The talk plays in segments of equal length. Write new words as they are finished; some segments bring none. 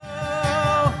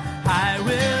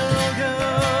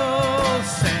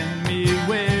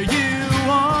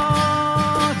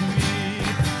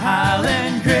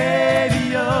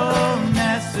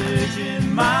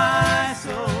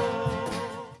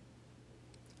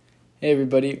Hey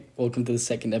everybody, welcome to the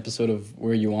second episode of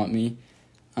Where You Want Me.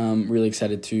 I'm really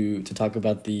excited to talk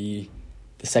about the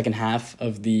second half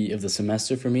of the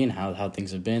semester for me and how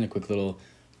things have been. A quick little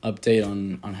update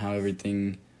on how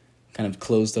everything kind of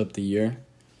closed up the year.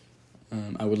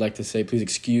 I would like to say please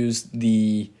excuse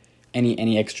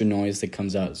any extra noise that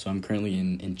comes out. So I'm currently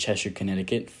in Cheshire,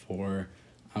 Connecticut for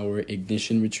our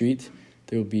Ignition retreat.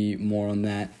 There will be more on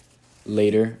that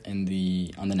later on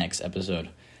the next episode.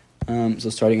 So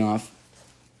starting off,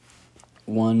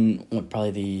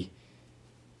 probably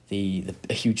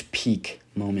a huge peak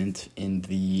moment in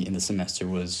the semester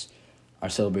was our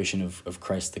celebration of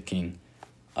Christ the King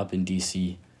up in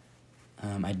DC.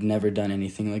 I'd never done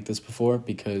anything like this before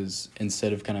because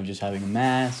instead of kind of just having a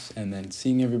mass and then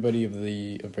seeing everybody of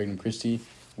Regnum Christi,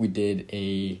 we did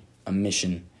a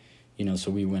mission.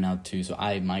 So we went out to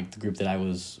the group that I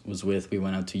was with, we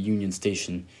went out to Union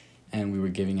Station, and we were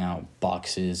giving out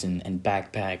boxes and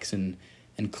backpacks and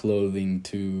clothing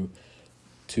to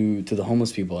the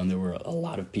homeless people, and there were a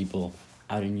lot of people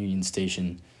out in Union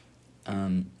Station.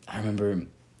 I remember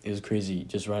it was crazy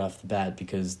just right off the bat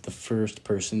because the first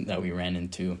person that we ran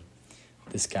into,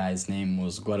 this guy's name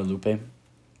was Guadalupe, and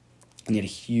he had a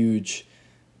huge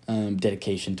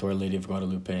dedication to Our Lady of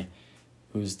Guadalupe,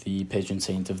 who's the patron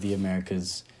saint of the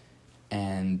Americas,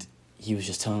 and he was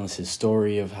just telling us his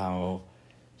story of how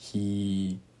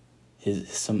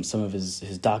some of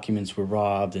his documents were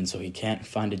robbed, and so he can't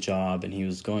find a job, and he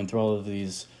was going through all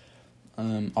these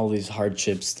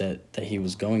hardships that he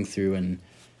was going through,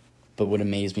 but what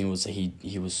amazed me was that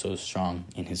he was so strong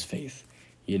in his faith.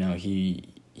 He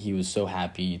was so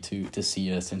happy to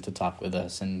see us and to talk with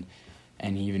us, and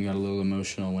he even got a little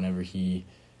emotional whenever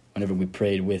we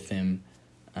prayed with him.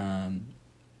 So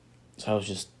I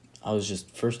was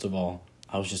just first of all,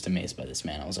 I was just amazed by this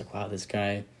man. I was like, wow, this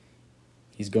guy,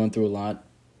 he's going through a lot,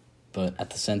 but at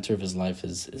the center of his life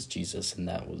is Jesus, and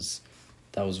that was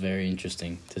very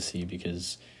interesting to see,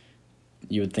 because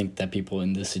you would think that people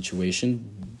in this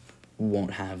situation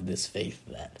won't have this faith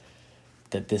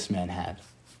that this man had.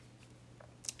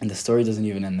 And the story doesn't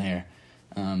even end there.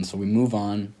 So we move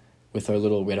on with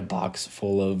we had a box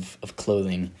full of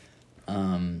clothing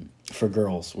for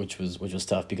girls, which was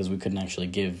tough because we couldn't actually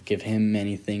give him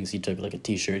many things. He took like a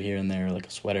t-shirt here and there, like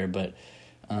a sweater, but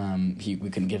we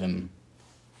couldn't give him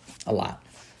a lot.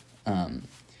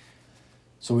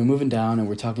 So we're moving down and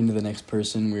we're talking to the next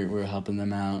person. We're helping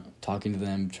them out, talking to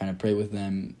them, trying to pray with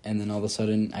them, and then all of a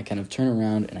sudden I kind of turn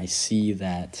around and I see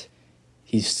that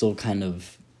he's still kind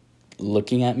of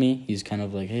looking at me. He's kind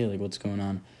of like, hey, like, what's going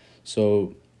on?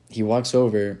 So he walks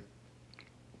over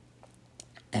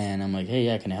and I'm like, hey,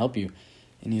 yeah, can I help you?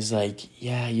 And he's like,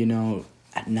 yeah,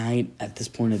 at night, at this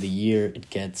point of the year, it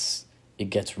gets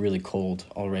really cold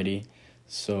already.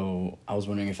 So I was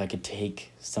wondering if I could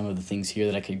take some of the things here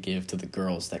that I could give to the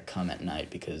girls that come at night,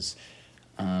 because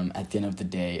at the end of the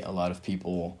day, a lot of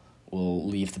people will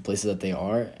leave the places that they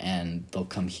are and they'll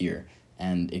come here.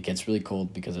 And it gets really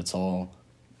cold because it's all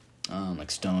like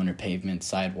stone or pavement,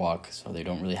 sidewalk, so they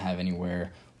don't really have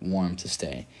anywhere warm to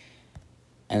stay.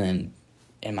 And then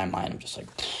in my mind, I'm just like,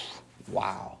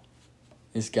 wow,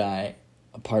 this guy,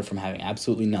 apart from having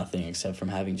absolutely nothing except from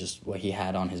having just what he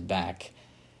had on his back,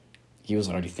 he was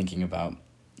already thinking about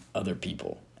other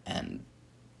people. And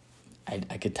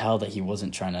I could tell that he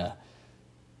wasn't trying to,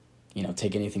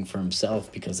 take anything for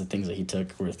himself, because the things that he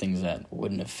took were things that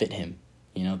wouldn't have fit him,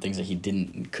 things that he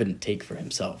couldn't take for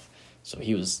himself. So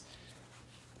he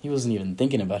wasn't even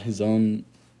thinking about his own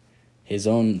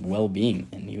well-being,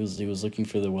 and he was looking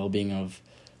for the well-being of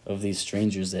these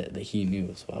strangers that he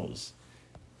knew. So I was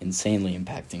insanely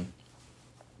impacting.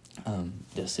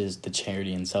 This is the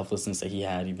charity and selflessness that he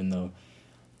had, even though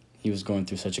he was going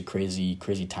through such a crazy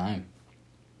time.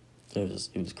 It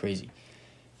was crazy.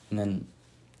 And then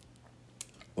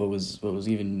what was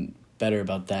even better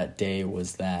about that day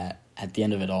was that at the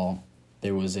end of it all,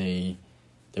 there was a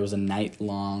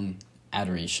night-long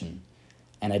adoration,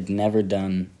 and I'd never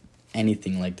done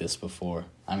anything like this before.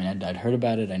 I mean, I'd heard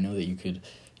about it. I know that you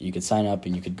could sign up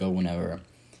and you could go whenever,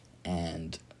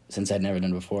 and since I'd never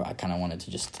done it before, I kind of wanted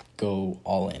to just go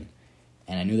all in.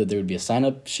 And I knew that there would be a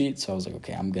sign-up sheet, so I was like,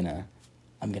 okay, I'm gonna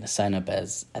sign up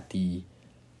as at the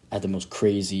most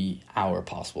crazy hour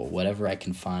possible, whatever I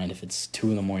can find. If it's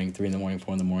 2 a.m, 3 a.m,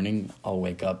 4 a.m, I'll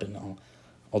wake up and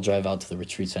I'll drive out to the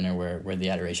retreat center where the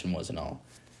adoration was, and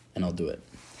I'll do it.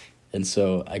 And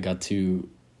so I got to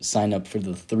sign up for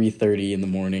the 3:30 in the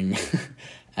morning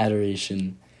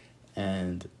adoration,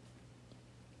 and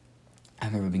I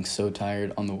remember being so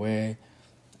tired on the way,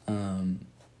 and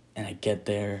I get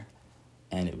there,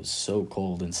 and it was so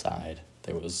cold inside.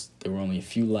 There were only a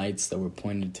few lights that were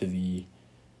pointed to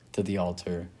the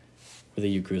altar where the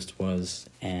Eucharist was,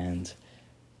 and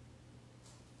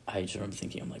I just remember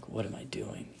thinking, I'm like, what am I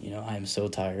doing? I'm so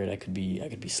tired. I could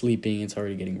be sleeping. It's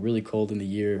already getting really cold in the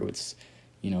year. It's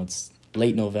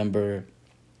late November.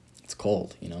 It's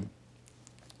cold,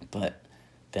 But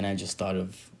then I just thought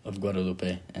of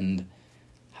Guadalupe and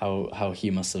how he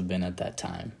must have been at that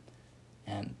time.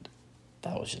 And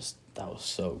that was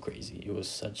so crazy. It was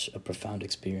such a profound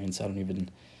experience.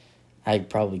 I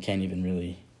probably can't even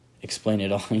really explain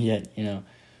it all yet,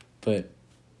 But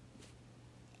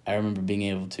I remember being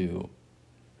able to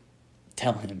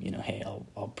tell him, hey,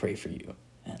 I'll pray for you.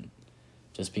 And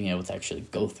just being able to actually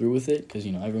go through with it. Because,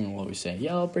 everyone will always say,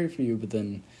 yeah, I'll pray for you. But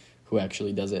then who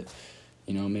actually does it?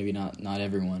 Maybe not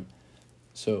everyone.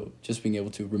 So just being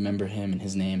able to remember him and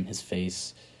his name, his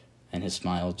face, and his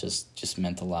smile just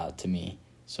meant a lot to me.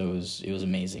 So it was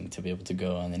amazing to be able to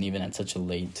go. And then even at such a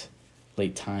late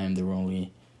time, there were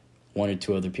only one or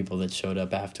two other people that showed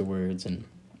up afterwards, and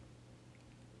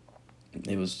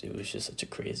it was just such a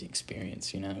crazy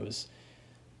experience.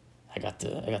 I got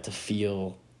to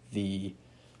feel the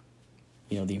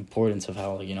the importance of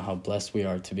how blessed we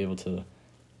are to be able to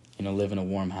live in a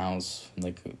warm house,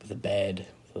 like with a bed,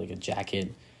 with like a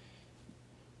jacket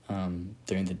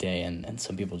during the day, and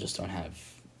some people just don't have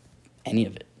any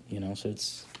of it, so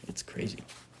it's crazy.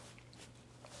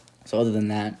 So other than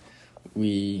that,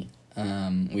 we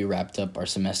wrapped up our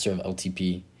semester of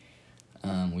LTP.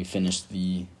 We finished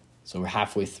so we're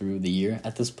halfway through the year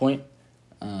at this point,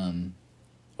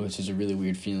 which is a really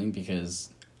weird feeling because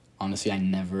honestly I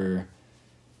never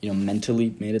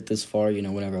mentally made it this far.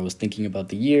 Whenever I was thinking about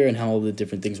the year and how all the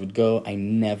different things would go, I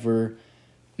never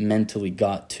mentally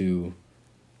got to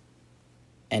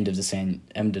end of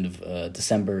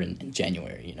December and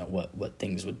January, what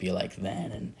things would be like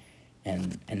then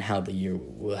and how the year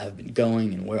will have been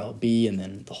going and where I'll be, and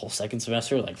then the whole second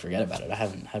semester, like forget about it. I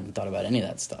haven't thought about any of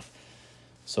that stuff.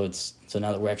 So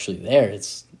now that we're actually there,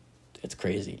 it's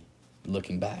crazy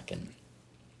looking back and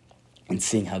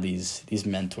seeing how these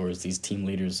mentors, these team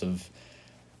leaders of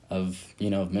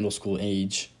middle school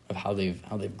age, of how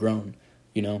they've grown.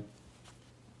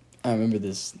 I remember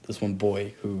this one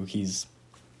boy who he's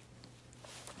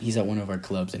at one of our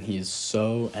clubs, and he is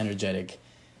so energetic.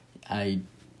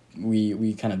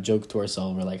 We kind of joke to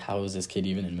ourselves, we're like, how is this kid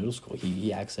even in middle school?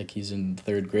 He acts like he's in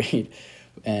third grade.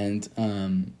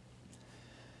 And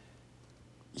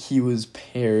he was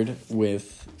paired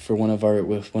with one of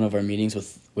our meetings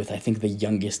with I think the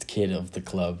youngest kid of the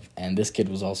club, and this kid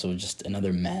was also just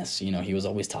another mess. He was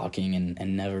always talking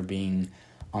and never being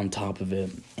on top of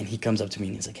it. And he comes up to me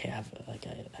and he's like, hey, I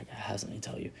have something to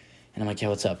tell you. And I'm like, yeah,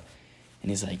 what's up?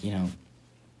 And he's like,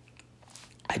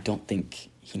 I don't think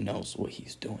he knows what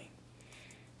he's doing.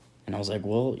 And I was like,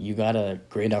 well, you got a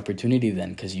great opportunity then,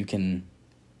 because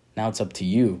now it's up to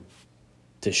you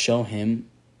to show him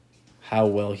how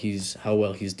well he's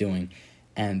doing.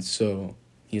 And so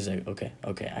he's like, okay,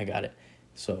 I got it.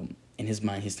 So in his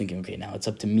mind, he's thinking, okay, now it's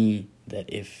up to me,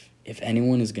 that if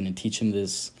anyone is going to teach him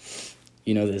this,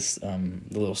 the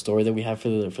little story that we have for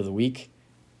the week,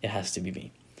 it has to be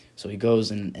me. So he goes,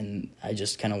 and I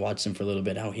just kind of watched him for a little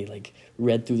bit, how he like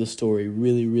read through the story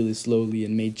really, really slowly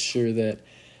and made sure that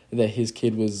his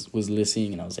kid was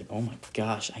listening. And I was like, oh my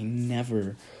gosh, I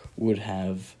never would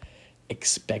have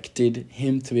expected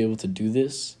him to be able to do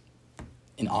this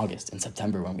in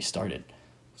September when we started.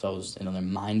 So it was another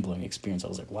mind-blowing experience. I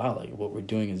was like, wow, like what we're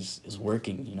doing is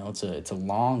working. It's a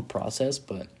long process,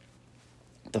 but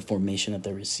the formation that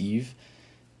they receive,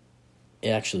 it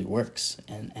actually works,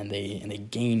 and they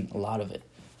gain a lot of it.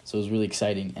 So it was really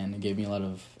exciting, and it gave me a lot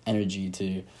of energy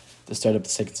to start up the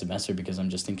second semester, because I'm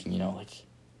just thinking, like,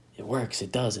 it works,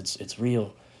 it does, it's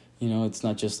real. It's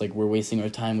not just like we're wasting our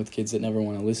time with kids that never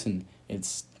want to listen.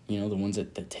 It's, the ones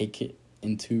that take it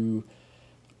into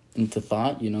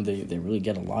thought, they really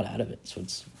get a lot out of it. So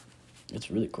it's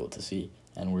really cool to see,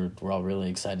 and we're all really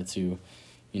excited to,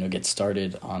 get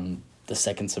started on the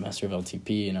second semester of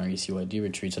LTP and our ECyD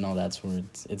retreats and all that. So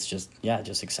it's just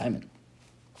excitement.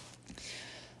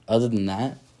 Other than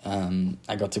that,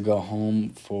 I got to go home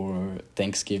for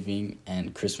Thanksgiving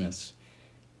and Christmas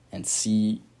and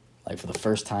see, like, for the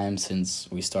first time since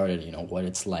we started, what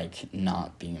it's like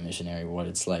not being a missionary, what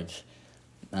it's like,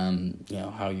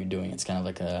 how you're doing. It's kind of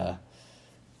like a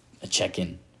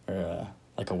check-in, or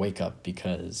like a wake-up,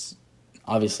 because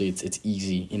obviously it's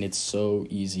easy, and it's so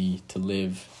easy to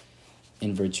live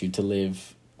in virtue, to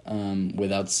live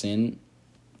without sin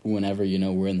whenever,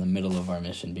 we're in the middle of our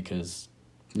mission, because,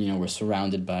 we're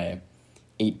surrounded by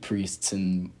 8 priests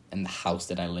in the house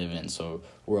that I live in. So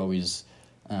we're always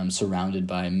surrounded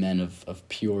by men of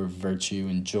pure virtue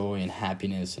and joy and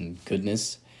happiness and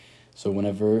goodness. So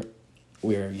whenever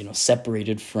we're,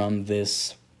 separated from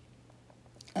this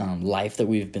life that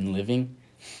we've been living,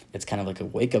 it's kind of like a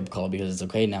wake-up call, because it's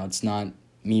okay, now it's not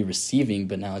me receiving,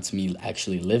 but now it's me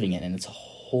actually living it, and it's a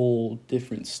whole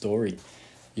different story.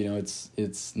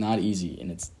 It's not easy,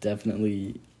 and it's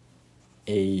definitely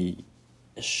a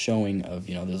showing of,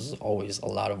 there's always a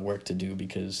lot of work to do,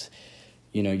 because,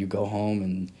 you go home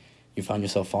and you find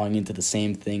yourself falling into the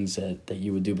same things that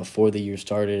you would do before the year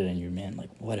started, and you're, man, like,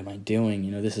 what am I doing?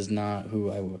 This is not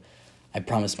who I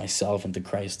promised myself into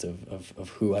Christ of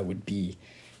who I would be,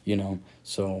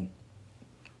 So,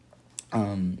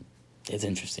 it's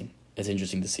interesting. It's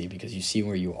interesting to see, because you see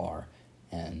where you are.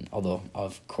 And although,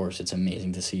 of course, it's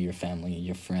amazing to see your family,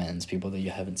 your friends, people that you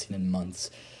haven't seen in months,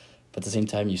 but at the same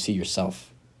time, you see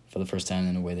yourself for the first time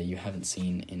in a way that you haven't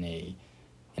seen in a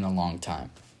long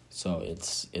time. So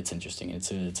it's interesting.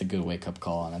 It's a good wake up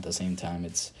call, and at the same time,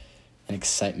 it's an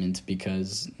excitement,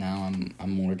 because now I'm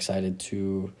more excited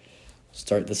to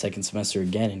start the second semester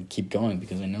again and keep going,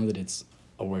 because I know that it's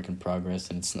a work in progress,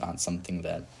 and it's not something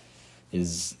that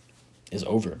is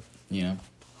over.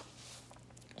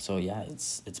 So yeah,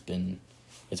 it's been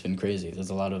crazy. There's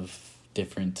a lot of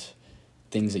different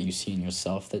things that you see in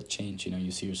yourself that change.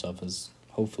 You see yourself as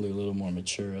hopefully a little more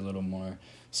mature, a little more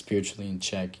spiritually in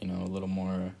check, a little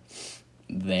more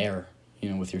there,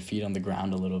 with your feet on the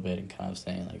ground a little bit, and kind of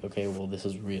saying like, okay, well, this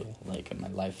is real. Like, my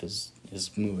life is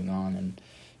moving on, and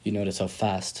you notice how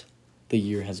fast the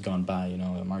year has gone by.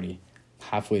 I'm already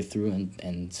halfway through,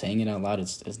 and saying it out loud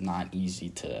is not easy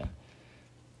to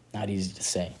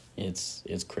say.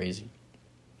 It's crazy.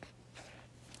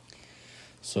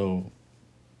 So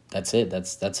that's it.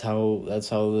 That's how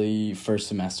the first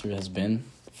semester has been,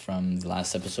 from the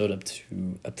last episode up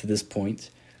to this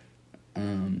point.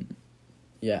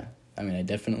 Yeah, I mean, I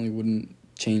definitely wouldn't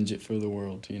change it for the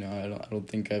world. I don't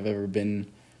think I've ever been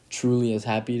truly as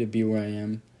happy to be where I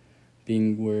am,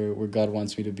 being where God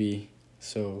wants me to be.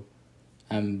 So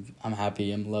I'm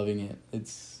happy. I'm loving it.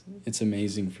 It's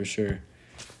amazing for sure.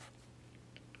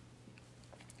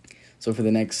 So for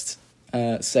the next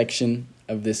section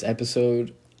of this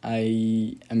episode,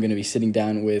 I am going to be sitting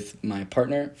down with my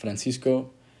partner, Francisco,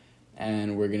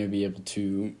 and we're going to be able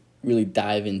to really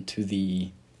dive into the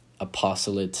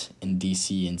apostolate in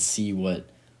DC and see what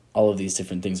all of these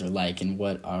different things are like, and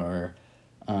what our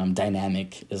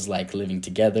dynamic is like, living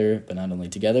together, but not only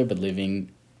together, but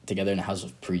living together in a house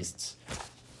of priests.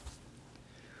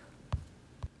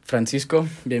 Francisco,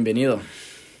 bienvenido.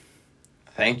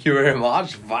 Thank you very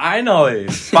much. Finally,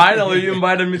 you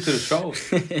invited me to the show.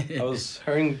 I was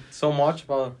hearing so much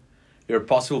about your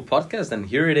possible podcast, and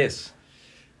here it is.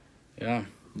 Yeah.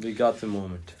 We got the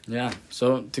moment. Yeah.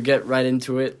 So to get right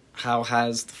into it, how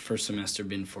has the first semester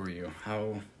been for you?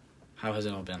 How has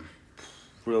it all been?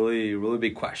 Really, really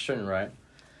big question, right?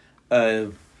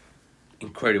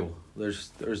 Incredible.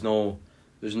 There's no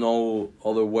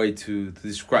other way to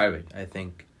describe it, I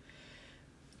think.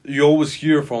 You always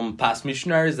hear from past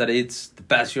missionaries that it's the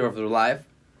best year of their life,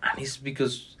 and it's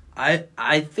because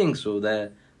I think so,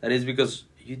 that is because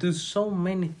you do so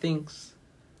many things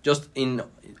just in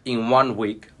 1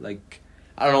 week. Like,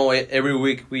 I don't know, every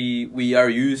week we are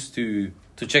used to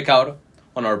check out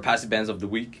on our past events of the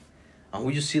week, and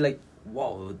we just see like,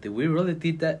 wow, did we really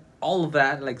did all of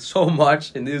that, like, so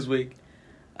much in this week?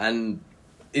 And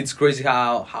it's crazy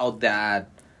how that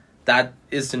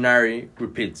scenario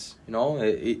repeats.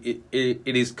 It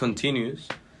is continuous,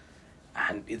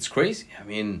 and it's crazy. I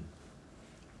mean,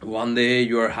 one day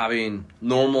you're having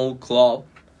normal club,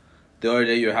 the other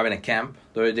day you're having a camp,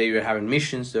 the other day you're having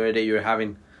missions, the other day you're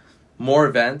having more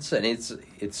events, and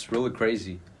it's really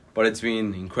crazy, but it's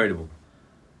been incredible.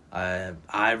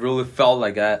 I really felt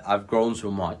like I've grown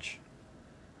so much,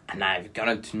 and I've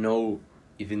gotten to know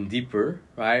even deeper,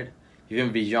 right?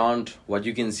 Even beyond what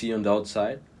you can see on the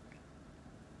outside.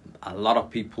 A lot of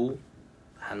people,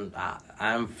 and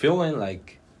I'm feeling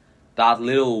like that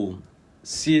little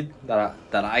seed that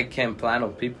I can plant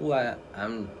on people.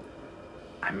 I'm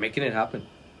making it happen.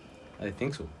 I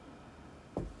think so.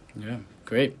 Yeah,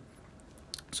 great.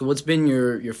 So what's been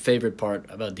your favorite part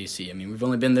about DC? I mean, we've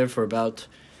only been there for about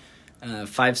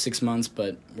 5-6 months,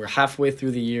 but we're halfway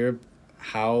through the year.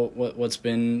 What's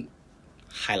been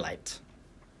highlight?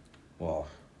 Well,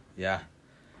 yeah.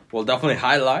 Well, definitely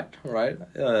highlight, right?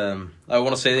 I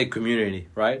want to say the community,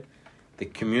 right? The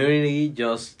community,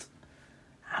 just,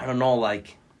 I don't know,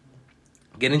 like,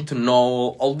 getting to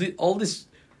know all these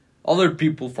other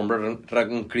people from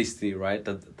Regnum Christi, right?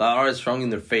 That are strong in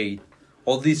their faith.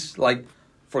 All these, like,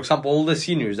 for example, all the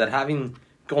seniors that having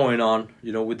going on,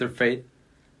 with their faith.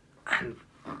 And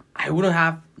I wouldn't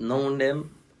have known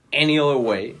them any other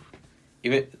way,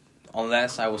 even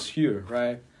unless I was here,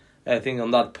 right? I think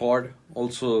on that part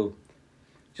also,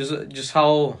 just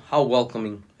how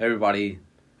welcoming everybody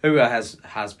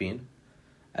has been.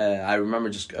 I remember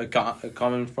just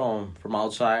coming from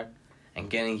outside and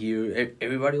getting here.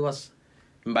 Everybody was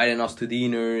inviting us to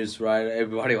dinners, right?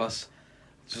 Everybody was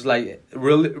just like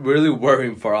really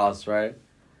worrying for us, right?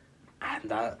 And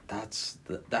that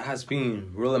has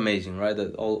been really amazing, right?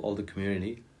 That all the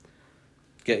community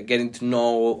getting to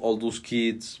know all those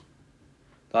kids.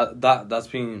 That's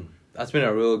been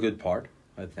a real good part,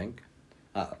 I think.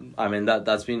 I mean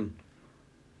that's been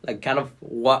like kind of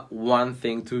one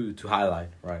thing to highlight,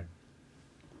 right?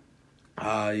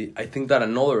 I think that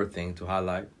another thing to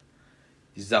highlight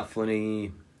is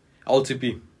definitely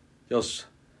LTP. Just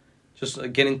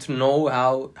getting to know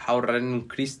how Redenum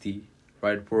Christi,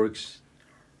 right, works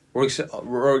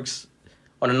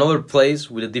on another place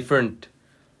with a different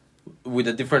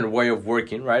way of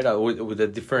working, right? With a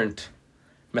different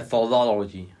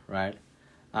methodology, right?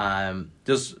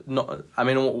 Just no. I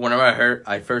mean, whenever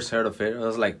I first heard of it, I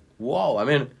was like, "Whoa!" I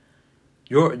mean,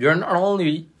 you're not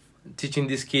only teaching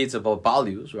these kids about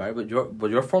values, right? But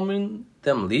you're forming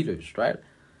them leaders, right?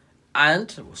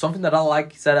 And something that I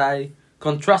like is that I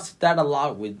contrasted that a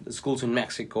lot with schools in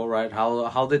Mexico, right?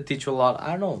 How they teach a lot.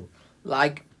 I don't know,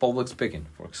 like public speaking,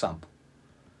 for example,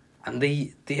 and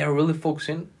they are really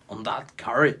focusing on that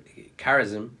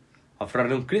charism of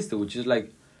Redenum Christi, which is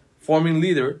like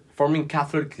forming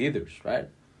Catholic leaders, right?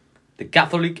 The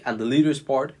Catholic and the leaders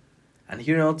part, and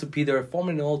here in LTP they're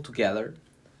forming it all together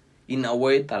in a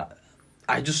way that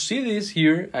I just see this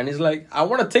here, and it's like I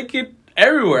want to take it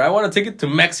everywhere. I want to take it to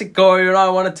Mexico, I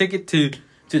want to take it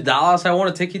to Dallas. I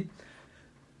want to take it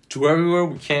to everywhere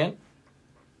we can.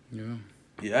 Yeah.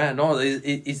 Yeah, no,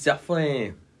 it's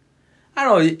definitely. I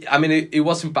don't know. I mean, it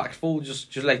was impactful.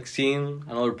 Just like seeing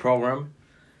another program,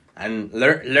 and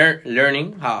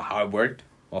learning how it worked.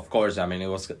 Of course, I mean it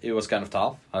was kind of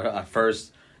tough at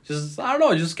first. Just I don't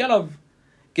know, just kind of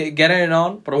getting it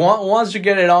on. But once you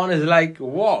get it on, it's like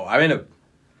whoa. I mean,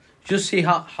 just see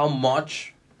how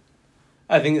much.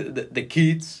 I think the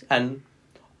kids and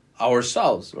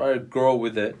ourselves, right, grow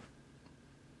with it,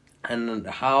 and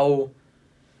how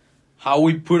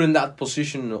we put in that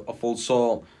position of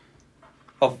also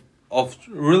of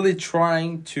really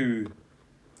trying to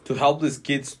help these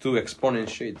kids to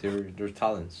exponentiate their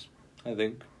talents, I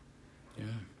think.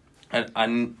 Yeah.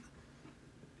 And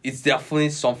it's definitely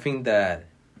something that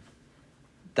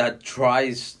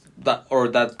tries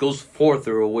that goes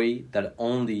further away than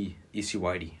only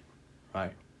ECyD,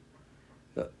 right?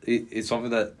 It's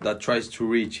something that tries to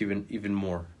reach even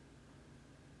more.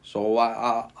 So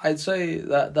I'd say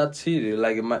that's it.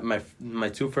 Like my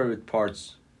two favorite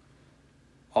parts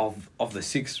of the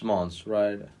 6 months,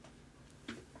 right?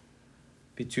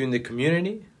 Between the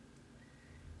community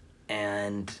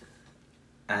and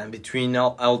between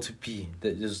LTP,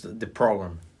 the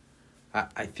program.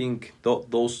 I think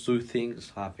those two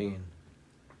things have been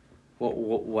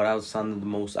what outstanding the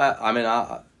most. I mean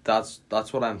that's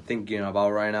what I'm thinking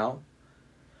about right now.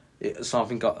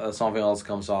 Something else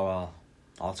comes up,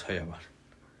 I'll tell you about it.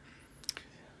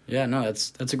 Yeah, no,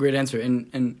 that's a great answer,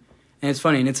 and it's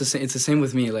funny, and it's the same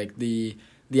with me. Like the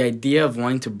idea of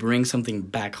wanting to bring something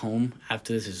back home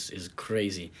after this is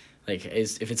crazy. Like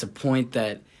if it's a point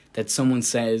that someone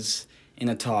says in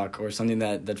a talk or something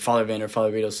that Father Van or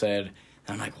Father Vito said,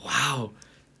 and I'm like, wow,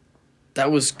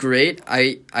 that was great.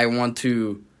 I want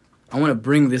to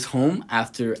bring this home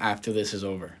after this is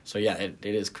over. So yeah, it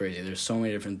is crazy. There's so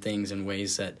many different things and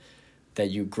ways that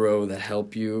you grow, that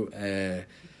help you, that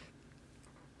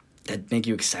make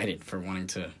you excited for wanting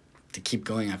to keep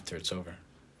going after it's over.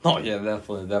 Oh yeah,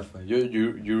 definitely.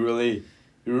 You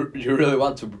really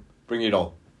want to bring it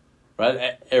all,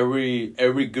 right?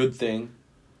 Every good thing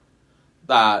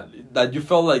that you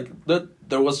felt like that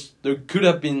there could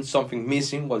have been something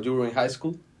missing while you were in high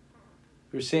school.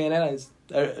 You're saying that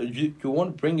you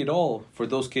want to bring it all for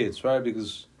those kids, right?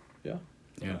 Because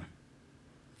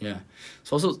yeah.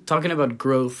 So also talking about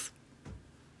growth,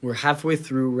 we're halfway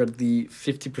through. We're at the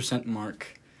 50%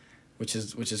 mark, which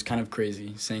is kind of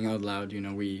crazy saying out loud.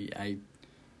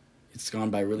 It's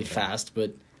gone by really fast.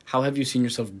 But how have you seen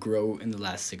yourself grow in the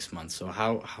last 6 months? So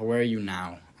how are you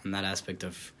now on that aspect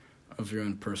of your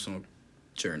own personal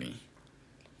journey?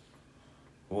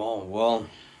 Well,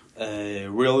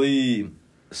 really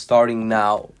starting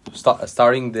now,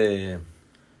 starting the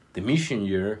mission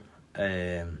year.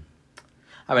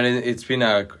 I mean, it's been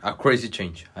a crazy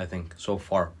change, I think, so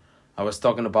far. I was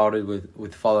talking about it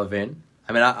with Father Vin.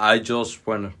 I mean, I just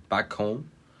went back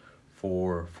home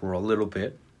for a little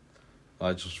bit,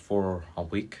 just for a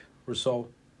week or so.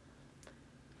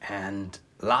 And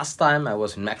last time I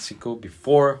was in Mexico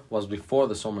was before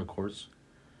the summer course,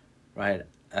 right?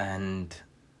 And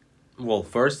well,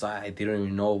 first I didn't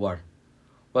even know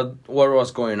what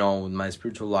was going on with my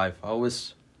spiritual life. I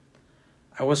was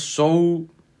so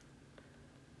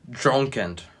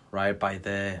drunken, right, by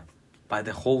the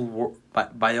whole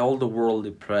by all the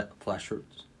worldly pleasures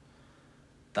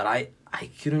that I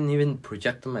couldn't even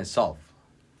project on myself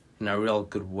in a real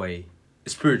good way,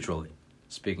 spiritually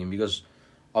speaking, because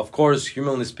of course,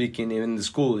 humanly speaking, even the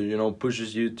school,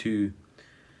 pushes you to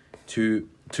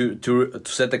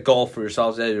set a goal for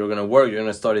yourself, that you're gonna work, you're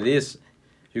gonna study this,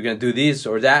 you're gonna do this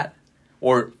or that,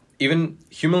 or even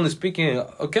humanly speaking,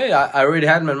 okay, I already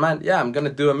had in my mind, yeah, I'm gonna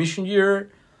do a mission year,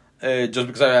 just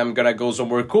because I'm gonna go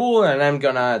somewhere cool and I'm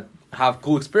gonna have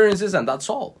cool experiences, and that's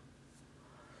all.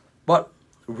 But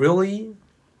really,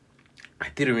 I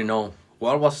didn't even know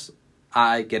what was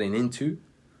I getting into,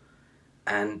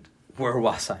 and where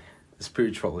was I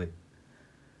spiritually.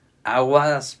 I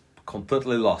was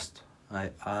completely lost.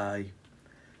 I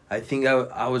think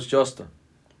I was just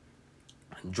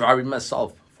driving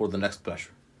myself for the next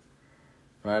pleasure.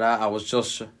 Right, I was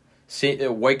just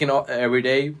waking up every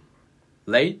day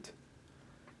late,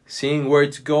 seeing where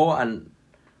to go and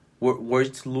where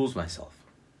to lose myself.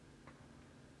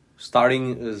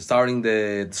 Starting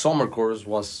the summer course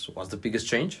was the biggest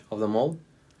change of them all.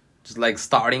 Just like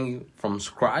starting from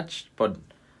scratch, but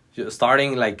just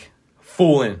starting like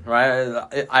fooling,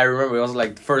 right? I remember it was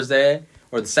like the first day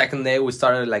or the second day we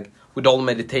started like with all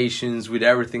meditations, with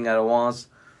everything at once.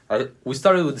 We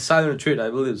started with the silent retreat,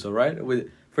 I believe so, right?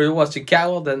 First it was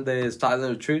Chicago, then the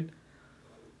silent retreat.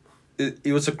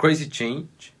 It was a crazy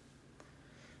change,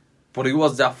 but it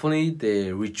was definitely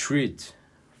the retreat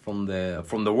from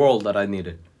the world that I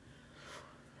needed.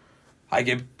 I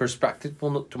gave perspective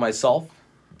to myself.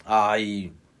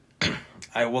 I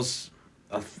was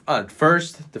at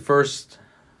first,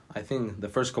 I think the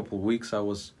first couple of weeks I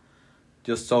was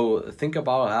just so think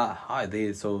about how I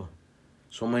did so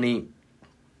many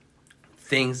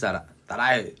things that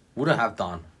I wouldn't have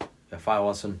done if I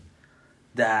wasn't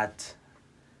that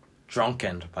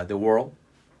drunken by the world.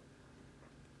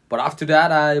 But after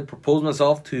that, I proposed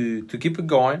myself to keep it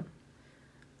going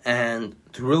and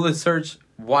to really search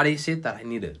what is it that I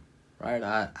needed, right?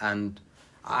 And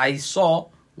I saw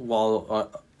while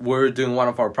we're doing one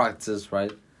of our practices,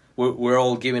 right? We're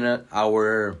all giving it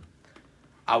our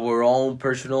own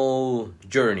personal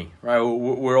journey, right?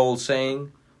 We're all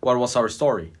saying what was our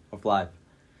story of life,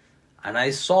 and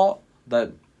I saw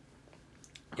that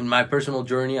in my personal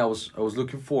journey, I was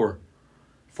looking for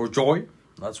joy.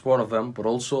 That's one of them, but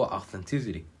also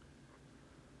authenticity.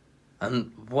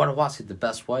 And what was it? The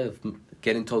best way of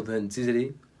getting to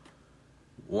authenticity?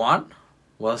 One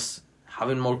was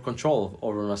having more control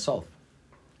over myself,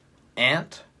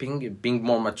 and being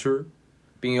more mature,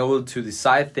 being able to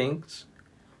decide things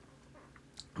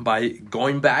by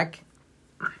going back,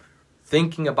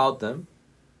 thinking about them,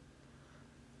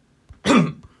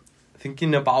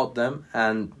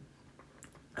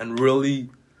 and really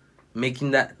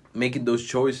making those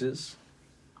choices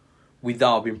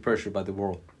without being pressured by the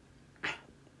world.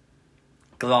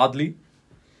 Gladly,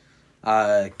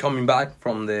 coming back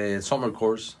from the summer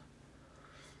course,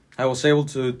 I was able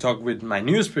to talk with my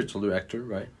new spiritual director,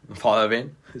 right, Father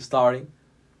Vin, starting,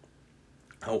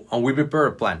 and we prepared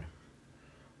a plan.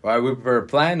 Right, we prepared a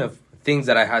plan of things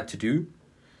that I had to do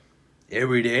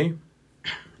every day,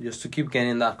 just to keep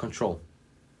getting that control.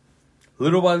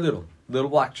 Little by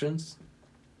little actions.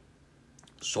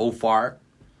 So far,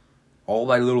 all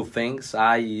my little things,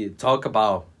 I talk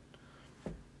about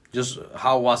just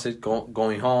how was it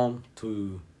going home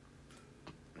to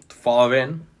Father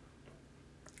Vin.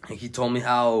 And he told me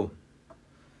how,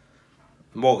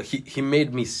 well, he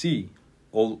made me see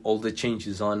all the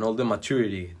changes and all the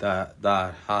maturity that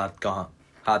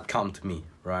had come to me,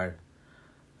 right?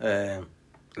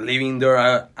 Living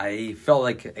there, I felt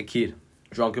like a kid,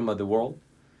 drunken by the world.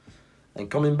 And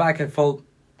coming back, I felt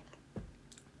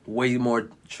way more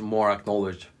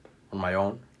acknowledged on my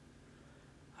own.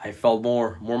 I felt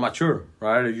more mature,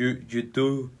 right? You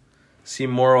do see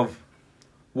more of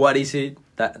what is it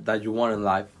that you want in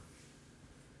life.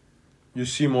 You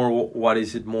see more what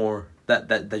is it more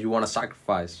that you want to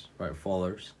sacrifice, right, for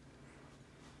others.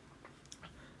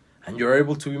 And you're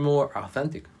able to be more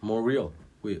authentic, more real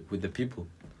with the people.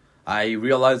 I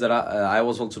realized that I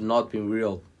was also not being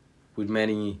real with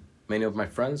many of my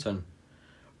friends, and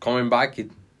coming back,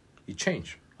 it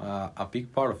changed. A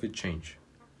big part of it changed.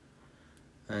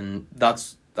 And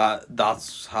that's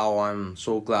that's how I'm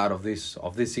so glad of these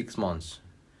 6 months.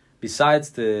 Besides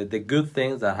the good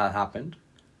things that had happened,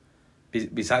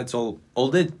 besides all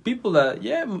the people that,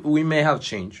 yeah, we may have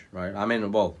changed, right? I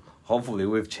mean, well, hopefully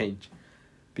we've changed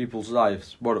people's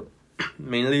lives, but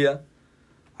mainly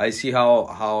I see how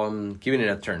I'm giving it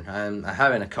a turn and I'm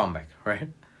having a comeback, right?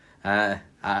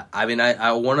 I mean,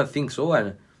 I want to think so,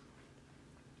 and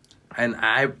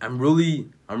I'm really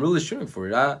shooting for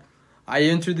it. I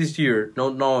entered this year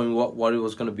not knowing what it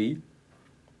was gonna be,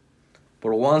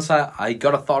 but once I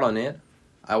got a thought on it,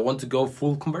 I want to go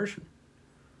full conversion.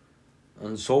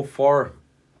 And so far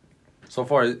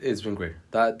it's been great.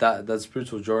 That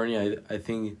spiritual journey, I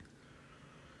think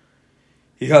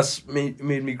it has made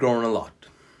me grow a lot.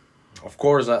 Of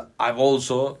course, I've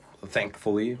also,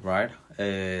 thankfully, right,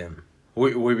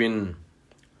 we've been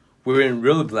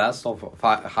really blessed of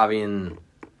having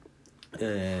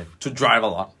to drive a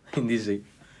lot in DC,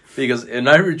 because in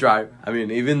every drive, I mean,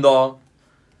 even though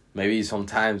maybe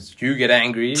sometimes you get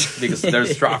angry because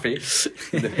there's traffic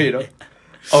in the middle,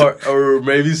 or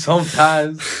maybe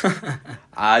sometimes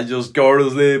I just go to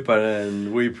sleep and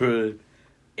then we put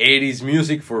 80s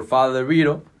music for Father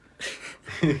Vito.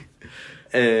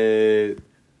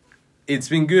 It's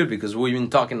been good because we've been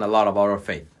talking a lot about our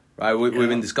faith, right? We've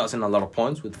been discussing a lot of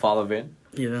points with Father Vin,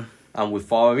 and with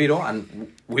Father Vito,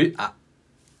 and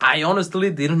I honestly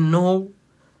didn't know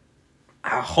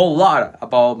a whole lot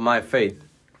about my faith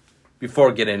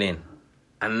before getting in,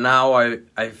 and now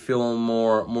I feel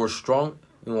more strong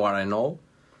in what I know,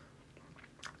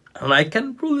 and I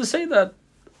can really say that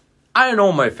I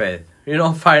know my faith.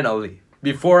 Finally,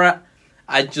 before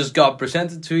I just got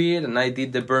presented to it and I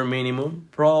did the bare minimum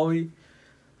probably,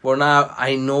 but now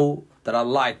I know that I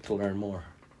like to learn more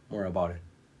about it,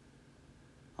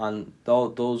 and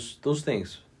those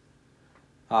things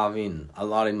have been a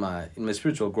lot in my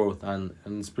spiritual growth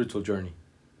and spiritual journey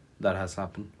that has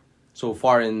happened so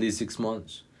far in these 6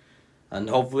 months, and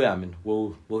hopefully, I mean,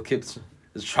 we'll keep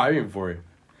striving for it.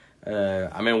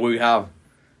 I mean, we have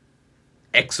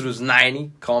Exodus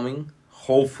 90 coming,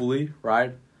 hopefully,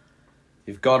 right?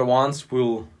 If God wants,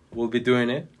 we'll be doing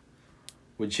it,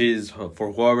 which is,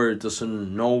 for whoever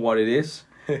doesn't know what it is,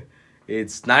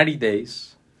 it's 90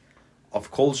 days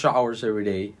of cold showers every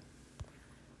day,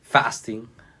 fasting,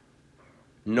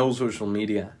 no social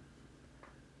media,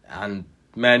 and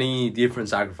many different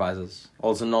sacrifices.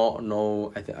 Also,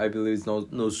 I believe it's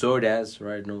no sodas,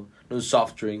 right? No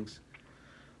soft drinks.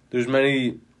 There's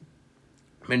many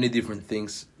different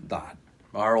things that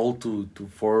are all to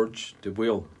forge the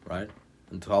will, right?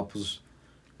 And to help us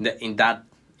in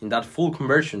that full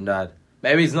conversion that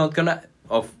maybe it's not gonna,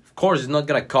 of course, it's not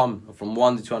gonna come from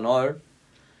one day to another,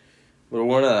 but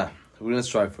we're gonna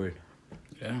strive for it.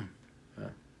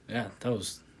 Yeah, that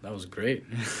was great.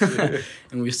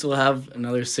 And we still have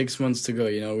another 6 months to go.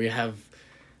 We have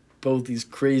both these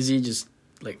crazy, just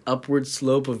like upward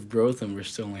slope of growth, and we're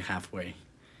still only halfway.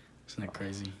 Isn't that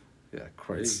crazy? Yeah,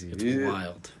 crazy. It's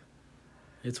wild.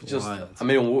 It's just wild. I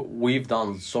mean, we've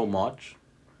done so much,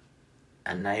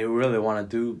 and I really want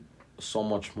to do so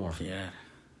much more. Yeah.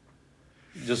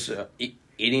 Just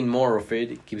eating more of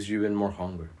it gives you even more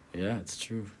hunger. Yeah, it's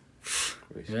true.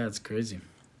 Crazy. Yeah, it's crazy.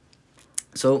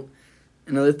 So,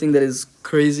 another thing that is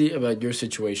crazy about your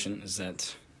situation is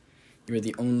that you're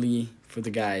the only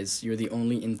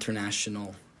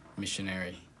international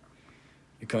missionary.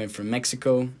 You're coming from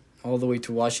Mexico all the way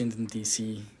to Washington,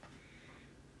 D.C.,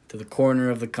 to the corner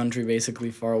of the country,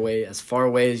 basically far away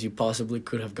as you possibly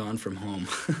could have gone from home.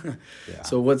 Yeah.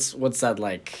 So what's that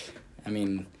like? I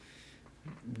mean,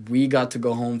 we got to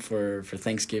go home for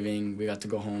Thanksgiving. We got to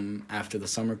go home after the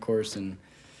summer course, and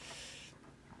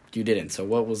you didn't. So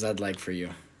what was that like for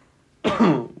you?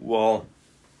 Well,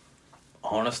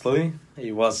 honestly,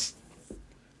 it was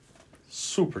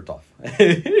super tough.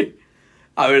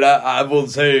 I mean, I won't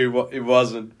say it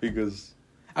wasn't, because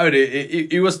I mean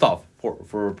it was tough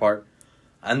for a part,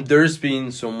 and there's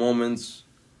been some moments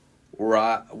where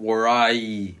I've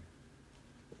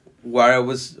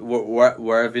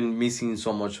been missing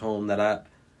so much home that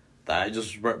I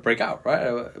just break out,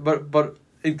 right? But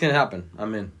it can happen. I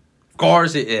mean, of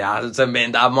course it hasn't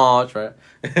been that much, right?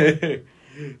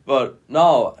 But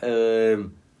no,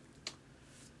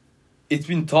 it's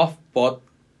been tough, but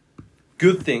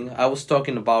good thing, I was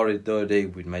talking about it the other day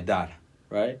with my dad,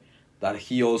 right? That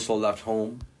he also left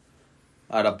home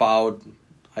at about,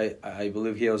 I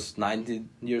believe he was 19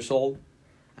 years old,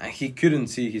 and he couldn't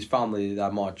see his family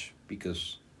that much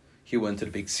because he went to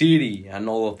the big city and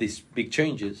all of these big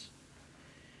changes.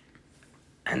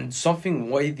 And something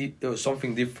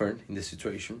different in the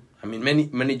situation. I mean,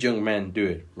 many young men do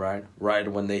it, right? Right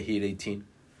when they hit 18.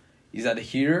 is that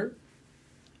here,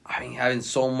 having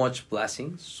so much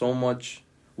blessings, so much,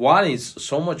 one is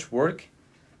so much work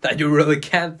that you really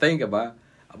can't think about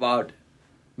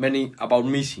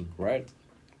missing, right?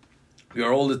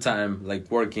 You're all the time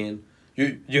like working.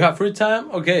 You have free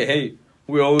time, okay, hey,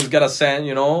 we always gotta send,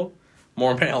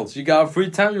 more mails. You got free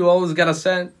time, you always gotta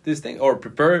send this thing or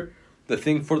prepare the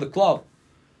thing for the club.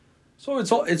 So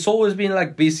it's always been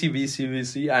like busy,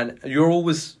 and you're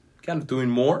always kind of doing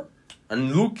more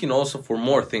and looking also for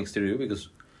more things to do because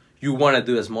you want to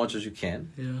do as much as you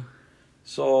can. Yeah.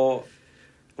 So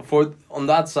on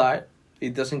that side,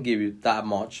 it doesn't give you that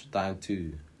much time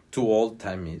to all the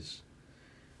time is.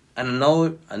 And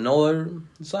another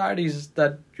side is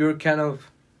that you're kind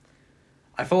of,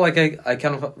 I feel like I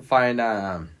kind of find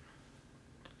not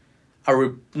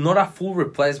a full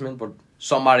replacement, but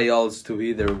somebody else to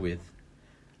be there with,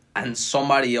 and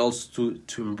somebody else to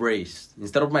embrace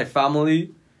instead of my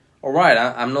family. All right,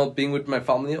 I'm not being with my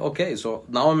family. Okay, so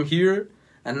now I'm here,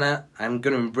 and I'm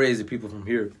gonna embrace the people from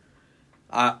here.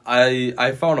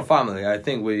 I found a family. I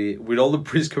think with all the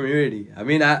priest community. I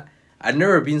mean, I've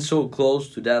never been so close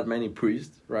to that many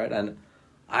priests, right? And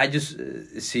I just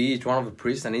see each one of the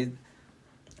priests, and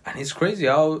it's crazy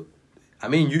how, I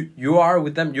mean, you are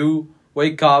with them. You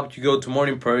wake up, you go to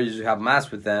morning prayers, you have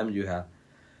mass with them, you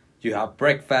have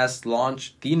breakfast,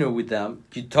 lunch, dinner with them.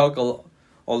 You talk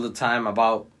all the time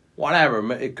about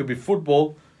whatever. It could be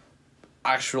football.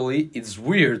 Actually, it's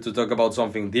weird to talk about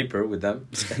something deeper with them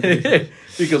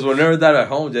because whenever they're at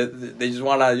home, they just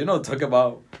wanna talk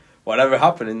about whatever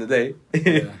happened in the day.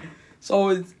 Yeah.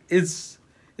 So it's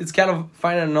kind of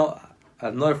finding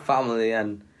another family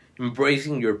and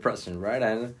embracing your present, right?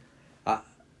 And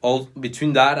all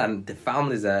between that and the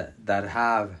families that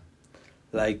have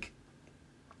like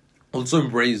also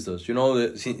embraced us.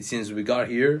 Since we got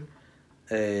here,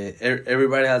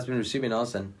 everybody has been receiving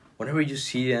us, and whenever you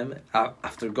see them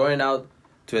after going out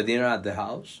to a dinner at the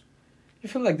house, you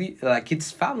feel like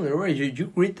it's family, right? You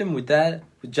greet them with that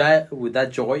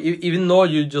joy, even though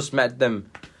you just met them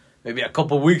maybe a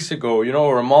couple of weeks ago,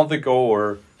 or a month ago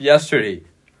or yesterday.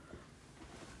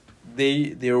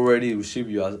 They already receive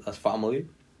you as family.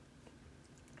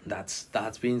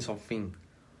 That's been something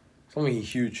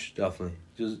huge, definitely.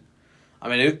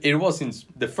 It was since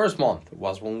the first month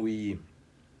was when we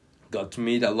got to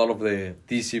meet a lot of the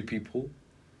DC people.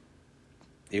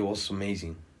 It was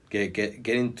amazing.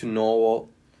 Getting to know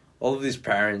all of these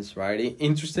parents, right?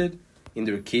 Interested in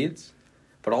their kids,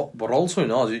 but also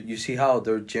in us. You see how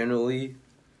they're generally,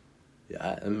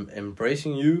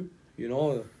 embracing you.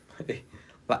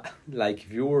 Like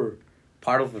if you were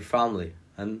part of the family,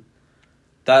 and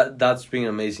that's been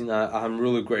amazing. I'm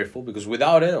really grateful because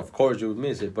without it, of course, you would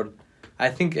miss it. But I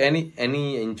think any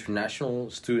international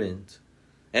student,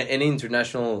 any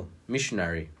international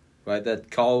missionary, right, that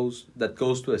goes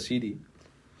to a city,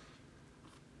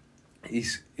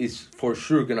 is for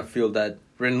sure gonna feel that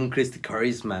Renan Christi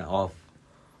charisma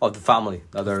of the family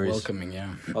that there is. Welcoming,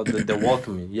 yeah. Of the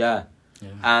welcoming, yeah. Yeah.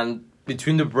 And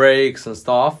between the breaks and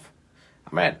stuff,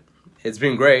 I mean, it's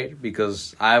been great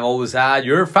because I've always had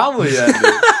your family.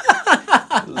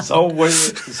 So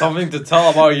something to tell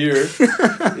about here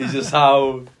is just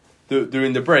how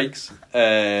during the breaks,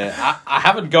 I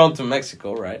haven't gone to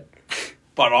Mexico, right?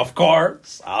 But of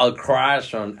course, I'll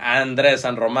crash on Andi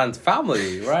San Roman's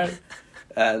family, right?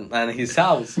 And his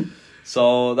house.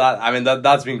 So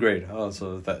that's been great.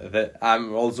 Also,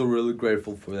 I'm also really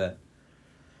grateful for that.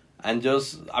 And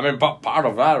just, part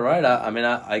of that, right?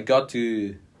 I got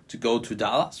to go to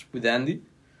Dallas with Andy,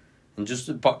 and just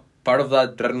part of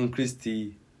that Renan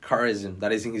Christi charism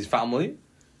that is in his family,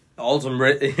 also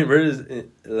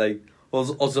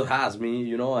also has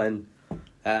me, and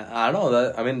I know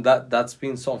that that's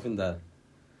been something that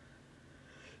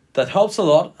helps a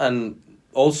lot, and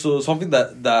also something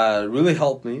that really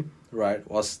helped me, right,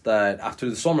 was that after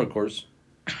the summer course,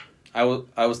 I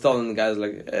was telling the guys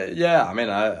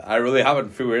I really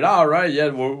haven't figured out right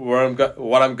yet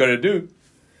what I'm gonna do,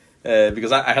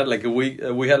 because I had like a week,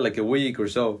 we had like a week or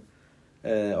so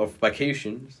of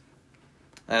vacations,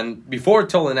 and before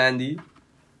telling Andy,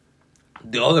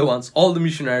 the other ones, all the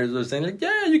missionaries were saying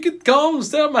you could come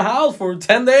stay at my house for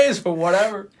 10 days or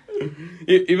whatever,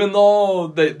 even though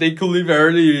they could leave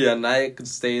early and I could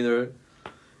stay there.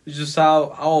 It's just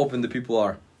how open the people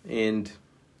are, and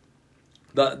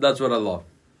that's what I love.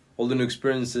 All the new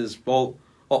experiences, all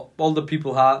the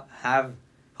people have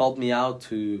helped me out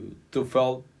to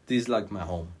feel this like my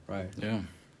home, right? Yeah.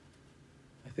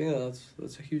 I think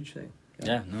that's a huge thing.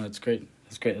 Yeah, no, it's great.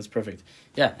 That's great. That's perfect.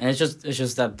 Yeah, and it's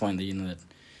just that point that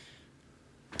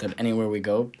that anywhere we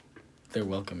go, they're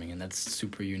welcoming, and that's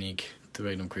super unique to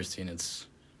Regnum Christi, and it's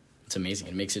amazing.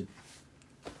 It makes it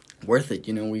worth it.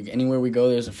 You know, anywhere we go,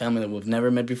 there's a family that we've never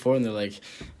met before, and they're like,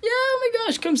 yeah, oh my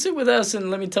gosh, come sit with us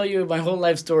and let me tell you my whole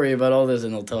life story about all this,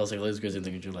 and they'll tell us like all these crazy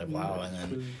things, and you're like, wow, and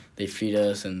then they feed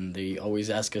us, and they always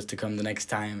ask us to come the next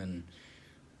time, and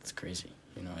it's crazy.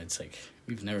 You know, it's like,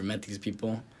 we've never met these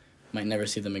people, might never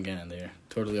see them again, and they're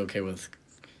totally okay with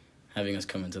having us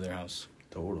come into their house.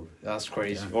 Totally. That's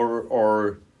crazy. Yeah.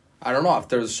 Or I don't know,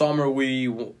 after the summer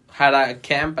we had a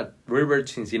camp at River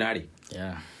Cincinnati.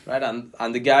 Yeah. Right,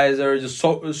 and the guys are just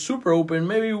so super open.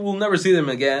 Maybe we'll never see them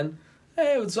again.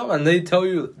 Hey, what's up? And they tell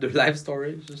you their life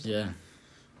story. It's just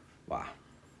wow.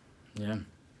 Yeah.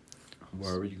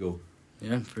 Wherever you go.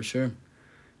 Yeah, for sure.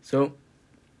 So,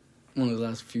 one of the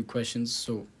last few questions.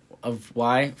 So,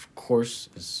 why, of course,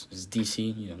 is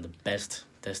DC, you know, the best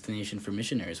destination for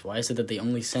missionaries? Why is it that they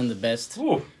only send the best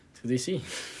to DC?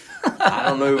 I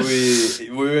don't know if we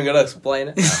even gonna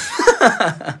explain it.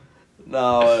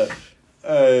 No.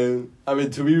 I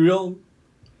mean, to be real,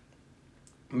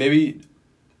 maybe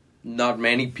not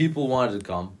many people wanted to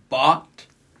come, but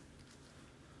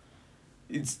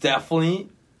it's definitely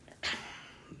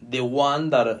the one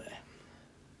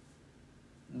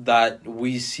that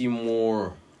we see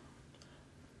more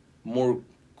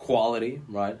quality,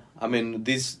 right? I mean,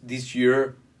 this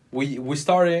year we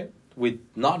started with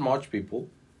not much people.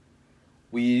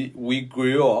 We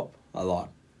grew up a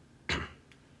lot,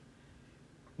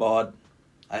 but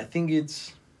I think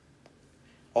it's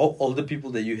all the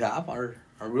people that you have are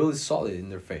really solid in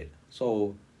their faith.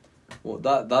 So, well,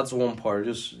 that's one part.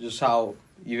 Just how,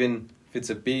 even if it's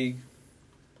a big,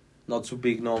 not too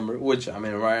big number, which I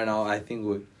mean right now I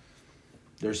think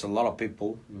there's a lot of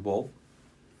people involved.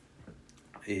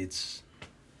 It's,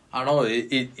 I don't know,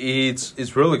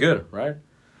 it's really good, right?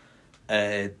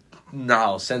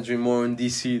 Now centering more in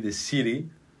DC, the city.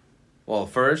 Well,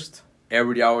 first,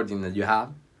 every outing that you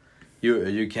have.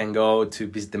 You can go to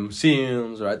visit the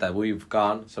museums, right? That we've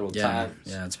gone several times.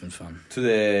 Yeah, it's been fun. To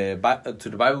the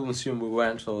Bible Museum we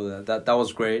went, so that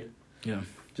was great. Yeah.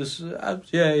 Just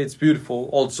it's beautiful.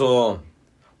 Also,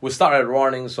 we started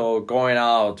running, so going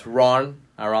out to run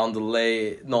around the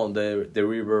lake, the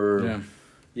river.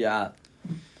 Yeah.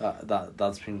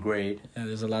 That's been great. Yeah,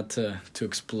 there's a lot to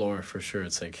explore for sure.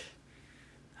 It's like,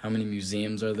 how many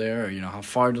museums are there? Or, you know, how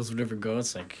far does the river go?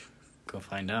 It's like, go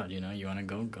find out. You know, you want to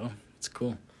go. It's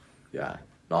cool. Yeah.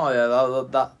 No,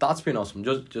 yeah, that's been awesome.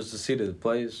 Just to see the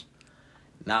place.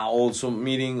 Now also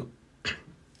meeting.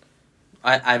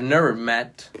 I've never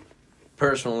met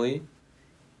personally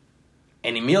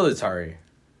any military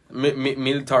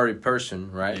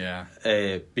person, right? Yeah.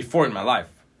 Before in my life,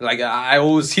 like I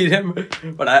always see them,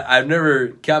 but I've never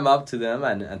come up to them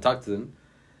and talked to them.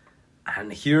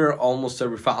 And here, almost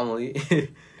every family.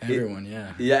 Everyone,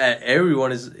 yeah. Yeah,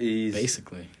 everyone is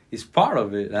basically is part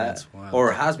of it, that's wild.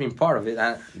 Or has been part of it,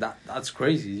 and that's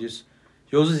crazy. You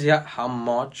also see how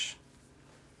much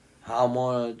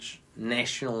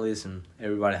nationalism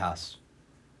everybody has,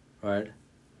 right?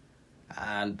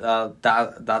 And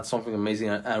that's something amazing,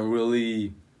 and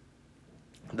really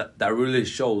that really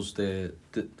shows the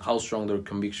how strong their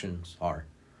convictions are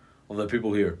of the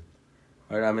people here,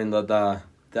 right? I mean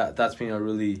that's been a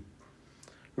really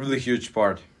huge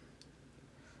part.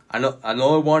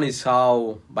 Another one is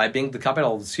how, by being the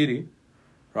capital of the city,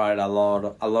 right, a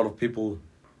lot of people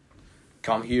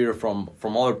come here from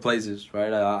other places,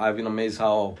 right? I've been amazed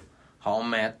how I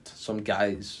met some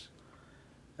guys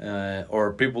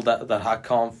or people that had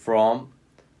come from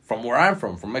where I'm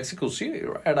from Mexico City,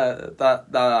 right?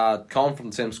 That come from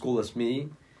the same school as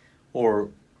me, or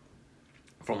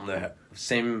from the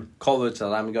same college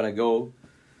that I'm gonna go.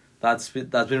 That's been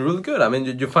really good. I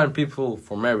mean, you find people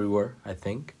from everywhere, I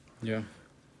think. Yeah.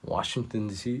 Washington,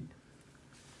 D.C.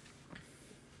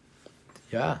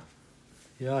 Yeah.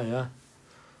 I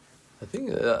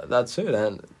think that's it.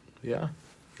 And yeah.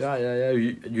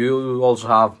 You also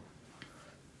have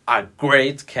a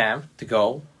great camp to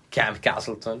go. Camp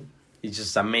Castleton. It's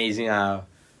just amazing how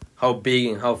big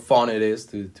and how fun it is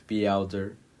to be out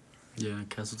there. Yeah,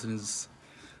 Castleton is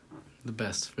the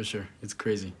best for sure. It's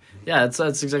crazy. Yeah,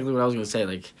 that's exactly what I was gonna say.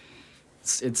 Like,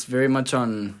 it's very much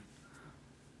on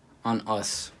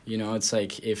us. You know, it's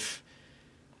like it's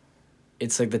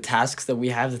like the tasks that we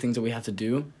have, the things that we have to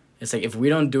do. It's like if we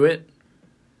don't do it,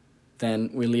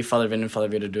 then we leave Father Vin and Father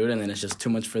Vito to do it, and then it's just too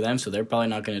much for them, so they're probably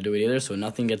not going to do it either, so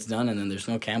nothing gets done, and then there's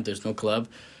no camp, there's no club,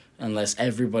 unless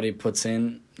everybody puts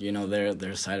in, you know,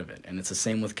 their side of it. And it's the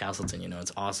same with Castleton, you know,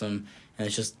 it's awesome, and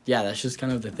it's just, yeah, that's just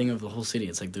kind of the thing of the whole city.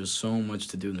 It's like there's so much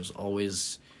to do, and there's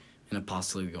always an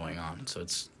apostolate going on, so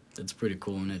it's pretty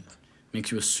cool, and it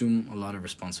makes you assume a lot of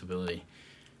responsibility.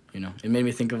 It made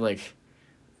me think of, like,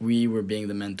 we were being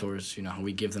the mentors, how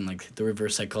we give them, like, the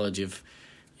reverse psychology of,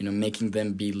 making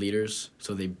them be leaders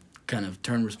so they kind of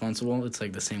turn responsible. It's,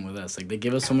 like, the same with us. Like, they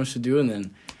give us so much to do, and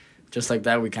then just like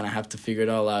that, we kind of have to figure it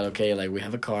all out. Okay, like, we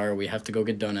have a car, we have to go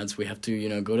get donuts, we have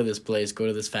to, go to this place, go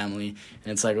to this family.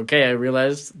 And it's like, okay, I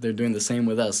realized they're doing the same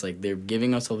with us. Like, they're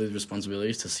giving us all these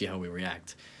responsibilities to see how we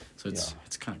react. So it's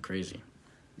kind of crazy.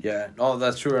 Yeah, no,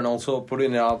 that's true. And also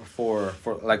putting it up for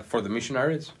the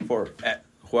missionaries, for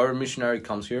whoever missionary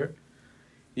comes here,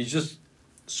 it's just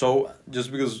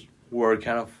because we're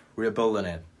kind of rebuilding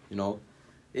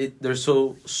it, there's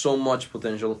so much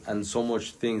potential and so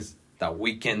much things that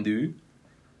we can do,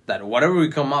 that whatever we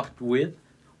come up with,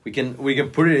 we can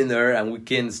put it in there and we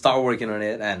can start working on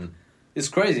it. And it's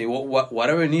crazy.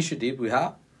 Whatever initiative we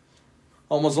have,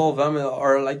 almost all of them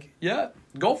are like, yeah,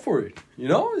 go for it,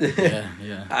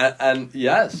 Yeah. and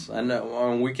yes,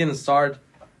 and we can start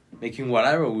making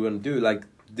whatever we want to do. Like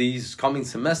this coming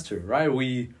semester, right?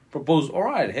 We propose, all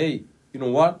right, hey, you know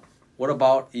what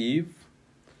about if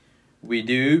we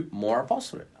do more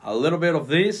apostolate, a little bit of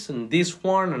this and this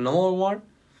one, another one,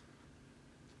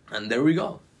 and there we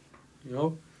go.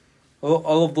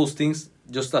 All of those things.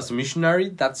 Just as a missionary,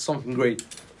 that's something great.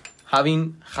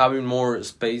 Having more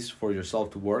space for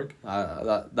yourself to work,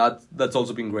 that's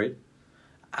also been great,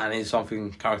 and it's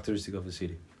something characteristic of the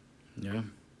city. Yeah.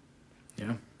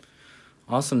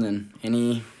 Awesome. Then,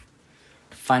 any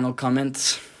final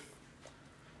comments?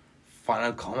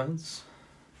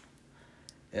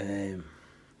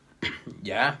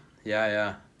 Yeah.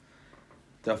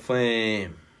 Definitely.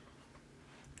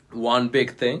 One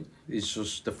big thing is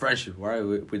just the friendship, right,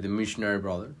 with the missionary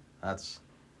brother. That's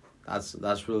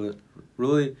really,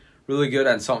 really, really good,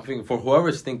 and something for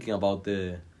whoever's thinking about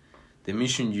the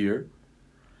mission year.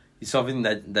 It's something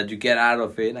that you get out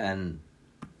of it, and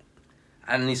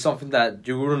it's something that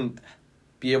you wouldn't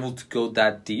be able to go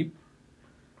that deep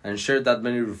and share that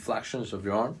many reflections of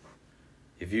your own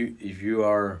if you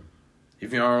are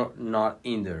not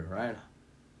in there, right?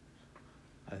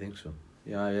 I think so.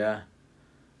 Yeah.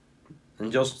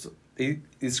 And just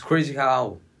it's crazy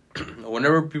how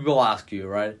whenever people ask you,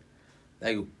 right,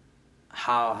 like,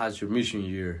 how has your mission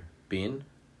year been?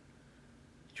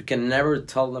 You can never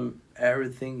tell them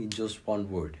everything in just one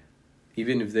word,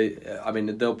 even if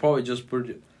they'll probably just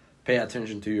pay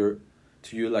attention to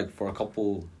you like for a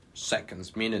couple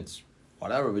seconds, minutes,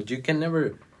 whatever. But you can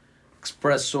never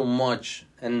express so much,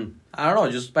 and I don't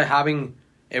know, just by having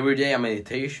every day a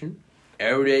meditation,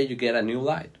 every day you get a new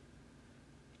light.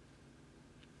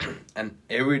 And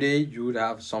every day you would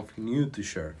have something new to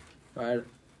share, right?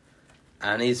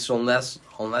 And it's unless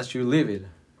you live it,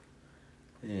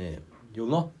 you'll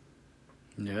know.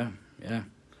 Yeah.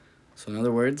 So in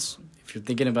other words, if you're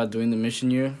thinking about doing the mission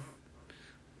year,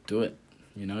 do it.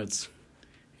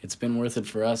 It's been worth it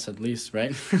for us, at least,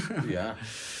 right? Yeah.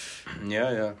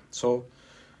 So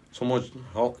much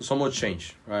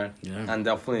change, right? Yeah. And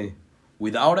definitely,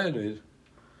 without it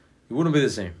wouldn't be the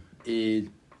same.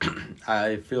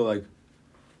 I feel like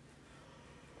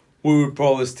we would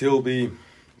probably still be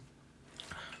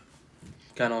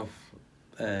kind of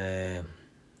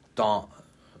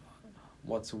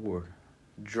what's the word?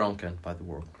 Drunken by the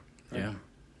world. Right?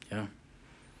 Yeah.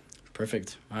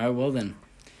 Perfect. All right, well then,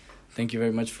 thank you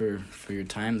very much for your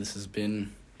time. This has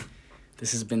been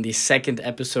the second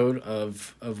episode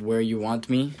of Where You Want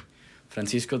Me.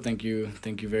 Francisco, thank you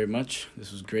very much.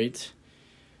 This was great.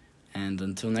 And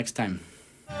until next time.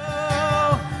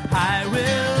 I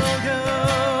will go.